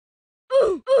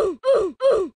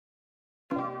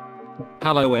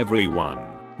Hello everyone,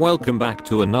 welcome back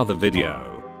to another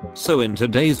video. So in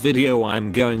today's video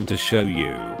I'm going to show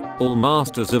you all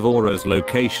Masters of Aura's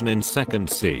location in 2nd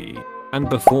C. And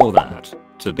before that,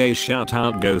 today's shout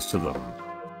out goes to them.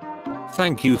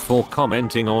 Thank you for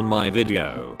commenting on my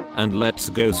video, and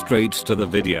let's go straight to the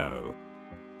video.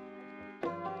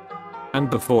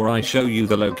 And before I show you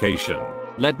the location,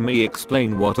 let me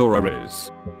explain what Aura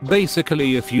is.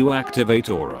 Basically, if you activate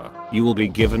Aura, you will be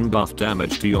given buff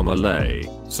damage to your melee,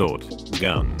 sword,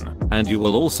 gun, and you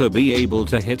will also be able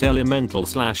to hit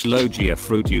elemental/Logia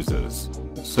fruit users.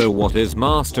 So what is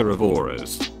Master of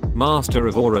Auras? Master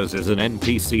of Auras is an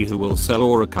NPC who will sell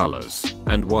aura colors.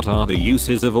 And what are the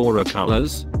uses of aura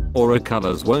colors? Aura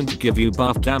colors won't give you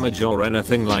buff damage or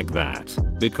anything like that,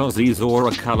 because these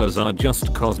aura colors are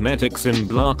just cosmetics in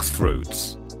Blox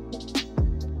fruits.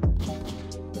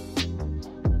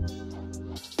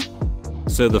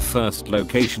 So the first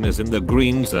location is in the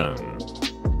green zone.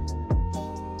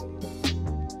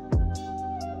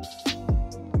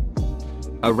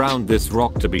 Around this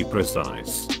rock to be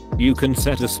precise. You can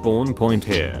set a spawn point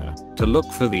here to look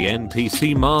for the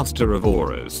NPC Master of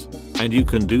Auras, and you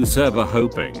can do server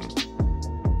hopping.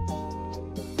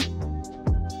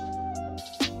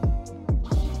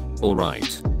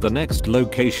 Alright, the next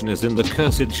location is in the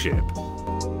cursed ship.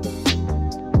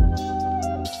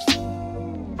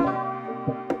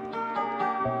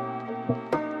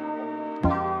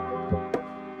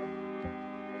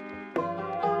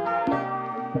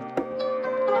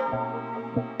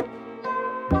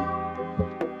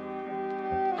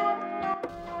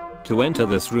 To enter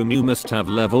this room you must have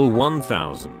level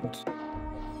 1000.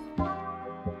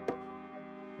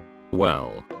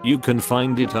 Well, you can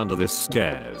find it under this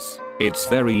stairs. It's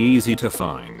very easy to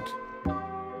find.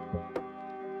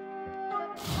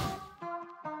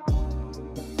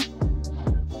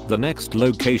 The next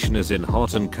location is in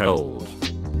hot and cold.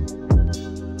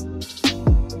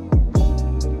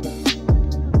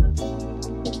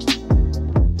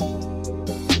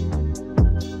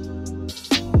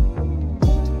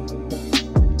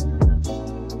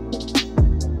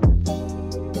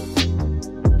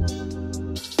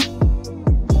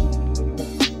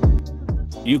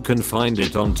 You can find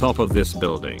it on top of this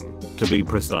building, to be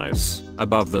precise,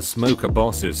 above the smoker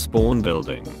boss's spawn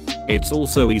building. It's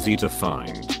also easy to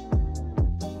find.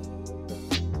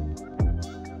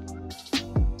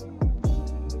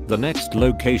 The next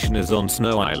location is on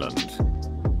Snow Island.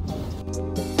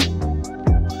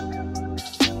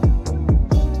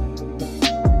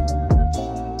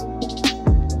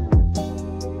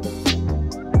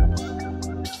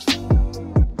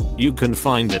 You can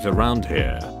find it around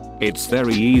here. It's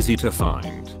very easy to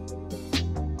find.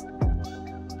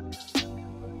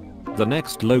 The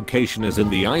next location is in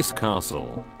the ice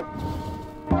castle.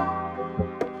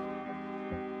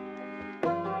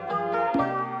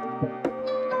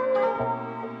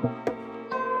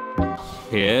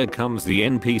 Here comes the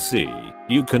NPC.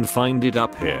 You can find it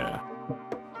up here.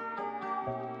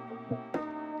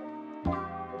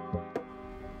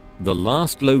 The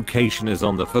last location is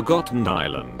on the Forgotten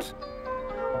Island.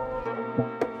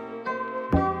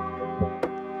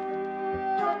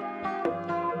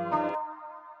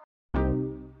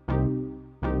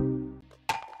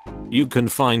 You can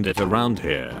find it around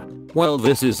here. Well,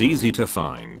 this is easy to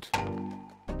find.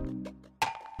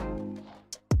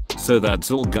 So that's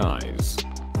all guys.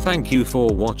 Thank you for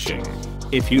watching.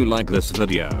 If you like this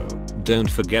video,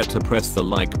 don't forget to press the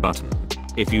like button.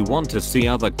 If you want to see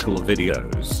other cool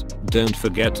videos, don't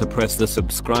forget to press the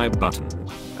subscribe button.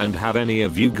 And have any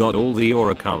of you got all the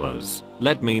aura colors?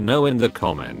 Let me know in the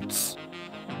comments.